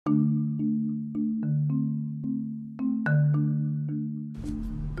All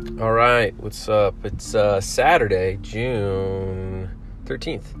right, what's up? It's Saturday, June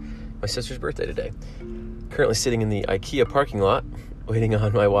 13th, my sister's birthday today. Currently sitting in the IKEA parking lot, waiting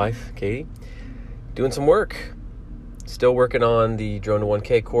on my wife, Katie, doing some work. Still working on the Drone to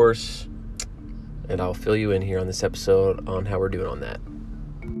 1K course, and I'll fill you in here on this episode on how we're doing on that.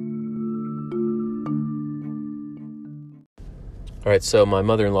 All right, so my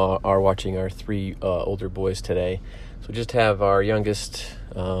mother-in-law are watching our three older boys today. So we just have our youngest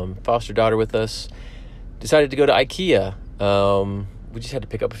foster daughter with us. Decided to go to IKEA. We just had to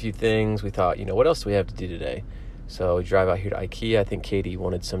pick up a few things. We thought, what else do we have to do today? So we drive out here to IKEA. I think Katie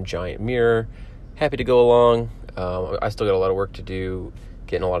wanted some giant mirror. Happy to go along. I still got a lot of work to do,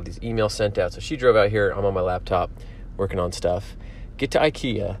 getting a lot of these emails sent out. So she drove out here. I'm on my laptop working on stuff. Get to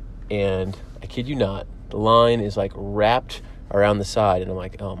IKEA, and I kid you not, the line is like wrapped around the side. And I'm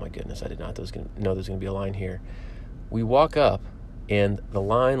like, oh my goodness, I did not know there was going to be a line here. We walk up, and the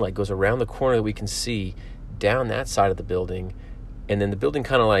line goes around the corner that we can see down that side of the building, and then the building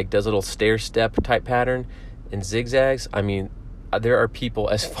kind of does a little stair step type pattern and zigzags. I mean, there are people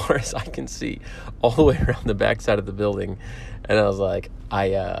as far as I can see all the way around the back side of the building, and I was like,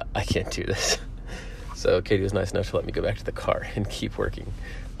 I can't do this. So Katie was nice enough to let me go back to the car and keep working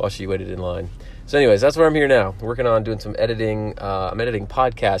while she waited in line. So anyways, that's where I'm here now, working on doing some editing. I'm editing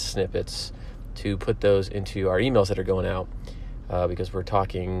podcast snippets to put those into our emails that are going out, because we're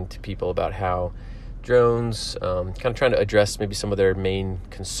talking to people about how drones, kind of trying to address maybe some of their main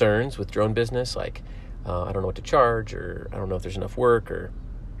concerns with drone business, I don't know what to charge, or I don't know if there's enough work, or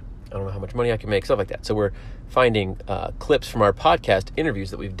I don't know how much money I can make, stuff like that. So we're finding clips from our podcast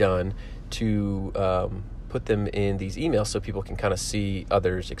interviews that we've done to put them in these emails so people can kind of see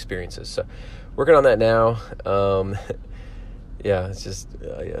others' experiences. So working on that now. Yeah, it's just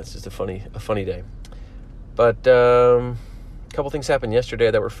a funny day. But a couple things happened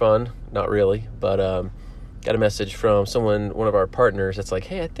yesterday that were fun. Not really, but got a message from one of our partners that's like,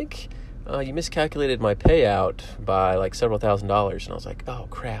 hey, I think you miscalculated my payout by several $1,000s. And I was like, oh,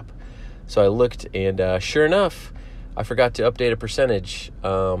 crap. So I looked, and sure enough, I forgot to update a percentage.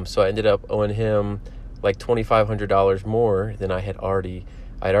 So I ended up owing him $2,500 more than I had already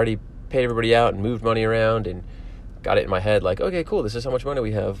paid everybody out and moved money around and got it in my head okay, cool, this is how much money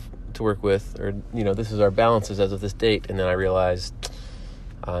we have to work with, or this is our balances as of this date. And then I realized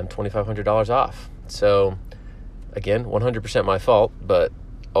I'm $2,500 off. So again, 100% my fault, but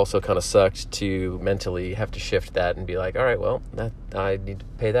also kind of sucked to mentally have to shift that and be like, all right, well, I need to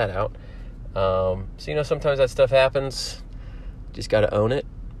pay that out. So sometimes that stuff happens. Just got to own it,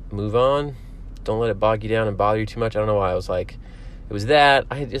 move on, don't let it bog you down and bother you too much. I don't know why. It was that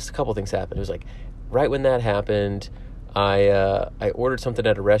I had just a couple things happen. It was right when that happened, I ordered something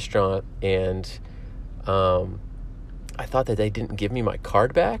at a restaurant, and I thought that they didn't give me my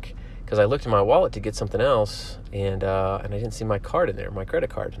card back, because I looked in my wallet to get something else, and I didn't see my card in there, my credit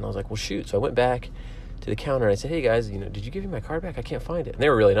card. And I was like, well, shoot. So I went back to the counter, and I said, hey, guys, did you give me my card back? I can't find it. And they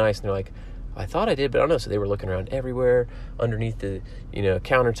were really nice, and they're like, I thought I did, but I don't know. So they were looking around everywhere, underneath the,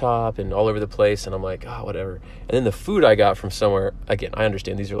 countertop and all over the place. And I'm like, oh, whatever. And then the food I got from somewhere, again, I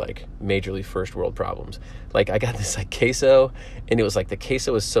understand these are majorly first world problems. I got this queso, and it was the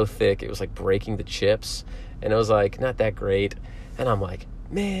queso was so thick, it was breaking the chips. And it was not that great. And I'm like,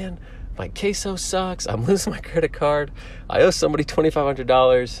 man, my queso sucks. I'm losing my credit card. I owe somebody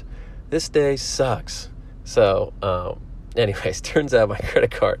 $2,500. This day sucks. So, anyways, turns out my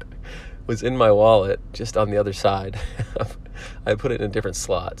credit card was in my wallet, just on the other side. I put it in a different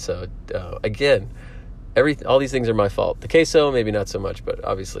slot. So again, all these things are my fault. The queso, maybe not so much, but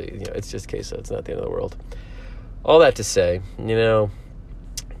obviously, it's just queso. It's not the end of the world. All that to say,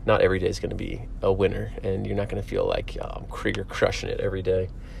 not every day is going to be a winner, and you're not going to feel like you're crushing it every day.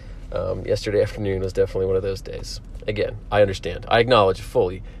 Yesterday afternoon was definitely one of those days. Again, I understand. I acknowledge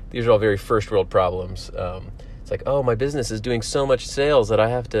fully. These are all very first world problems. It's oh, my business is doing so much sales that I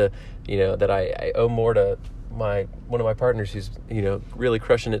have to, that I owe more to one of my partners who's, really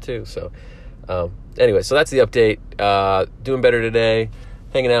crushing it too. So, anyway, so that's the update. Doing better today.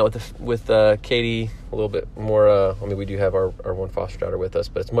 Hanging out with Katie a little bit more. We do have our one foster daughter with us,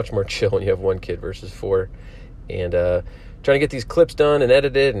 but it's much more chill when you have one kid versus four. And trying to get these clips done and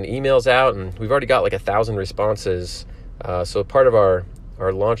edited and emails out, and we've already got 1,000 responses. So part of our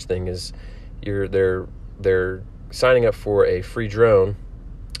launch thing is they're signing up for a free drone,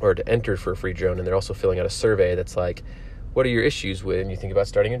 or to enter for a free drone, and they're also filling out a survey that's what are your issues when you think about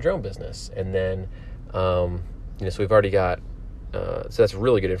starting a drone business? And then so we've already got so that's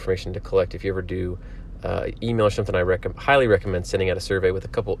really good information to collect if you ever do email or something, I highly recommend sending out a survey with a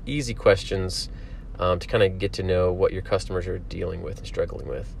couple easy questions to kind of get to know what your customers are dealing with and struggling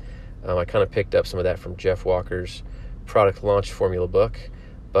with. I kind of picked up some of that from Jeff Walker's product launch formula book,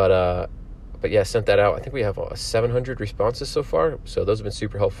 but yeah, sent that out. I think we have 700 responses so far, so those have been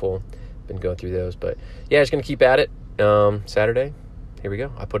super helpful. Been going through those, but yeah, just gonna keep at it. Saturday, here we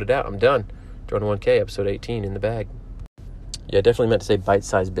go. I put it out. I'm done. Jordan 1K episode 18 in the bag. Yeah, I definitely meant to say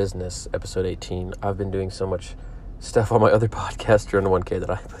bite-sized business episode 18. I've been doing so much stuff on my other podcast, Jordan 1K, that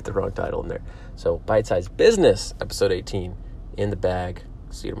I put the wrong title in there. So bite-sized business episode 18 in the bag.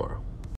 See you tomorrow.